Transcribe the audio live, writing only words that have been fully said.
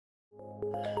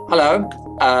Hello,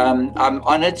 I'm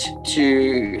honored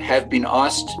to have been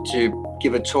asked to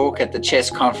give a talk at the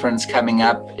chest conference coming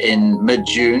up in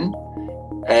mid-June.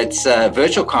 It's a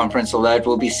virtual conference, although it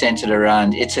will be centered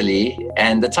around Italy.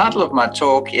 And the title of my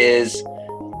talk is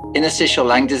Interstitial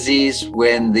Lung Disease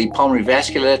when the pulmonary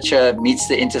vasculature meets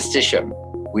the interstitium.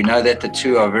 We know that the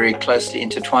two are very closely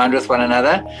intertwined with one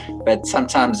another, but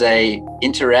sometimes they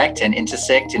interact and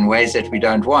intersect in ways that we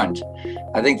don't want.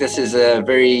 I think this is a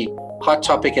very hot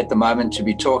topic at the moment to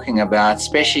be talking about,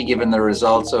 especially given the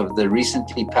results of the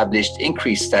recently published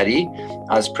INCREASE study.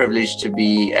 I was privileged to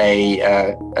be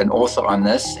an author on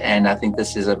this, and I think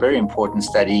this is a very important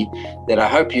study that I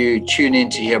hope you tune in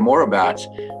to hear more about.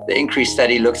 The INCREASE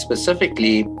study looked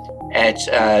specifically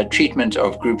at treatment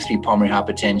of group 3 pulmonary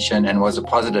hypertension and was a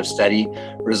positive study,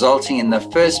 resulting in the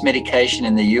first medication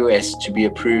in the US to be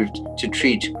approved to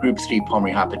treat group 3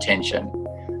 pulmonary hypertension.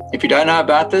 If you don't know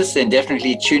about this, then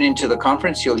definitely tune into the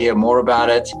conference. You'll hear more about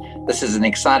it. This is an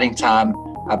exciting time.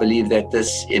 I believe that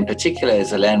this in particular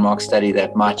is a landmark study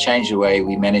that might change the way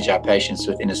we manage our patients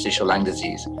with interstitial lung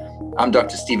disease. I'm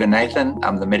Dr. Stephen Nathan.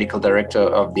 I'm the Medical Director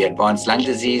of the Advanced Lung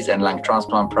Disease and Lung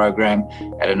Transplant Program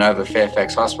at Inova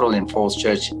Fairfax Hospital in Falls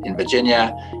Church in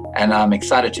Virginia, and I'm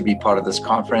excited to be part of this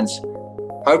conference.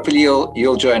 Hopefully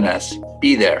you'll join us.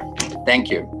 Be there. Thank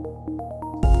you.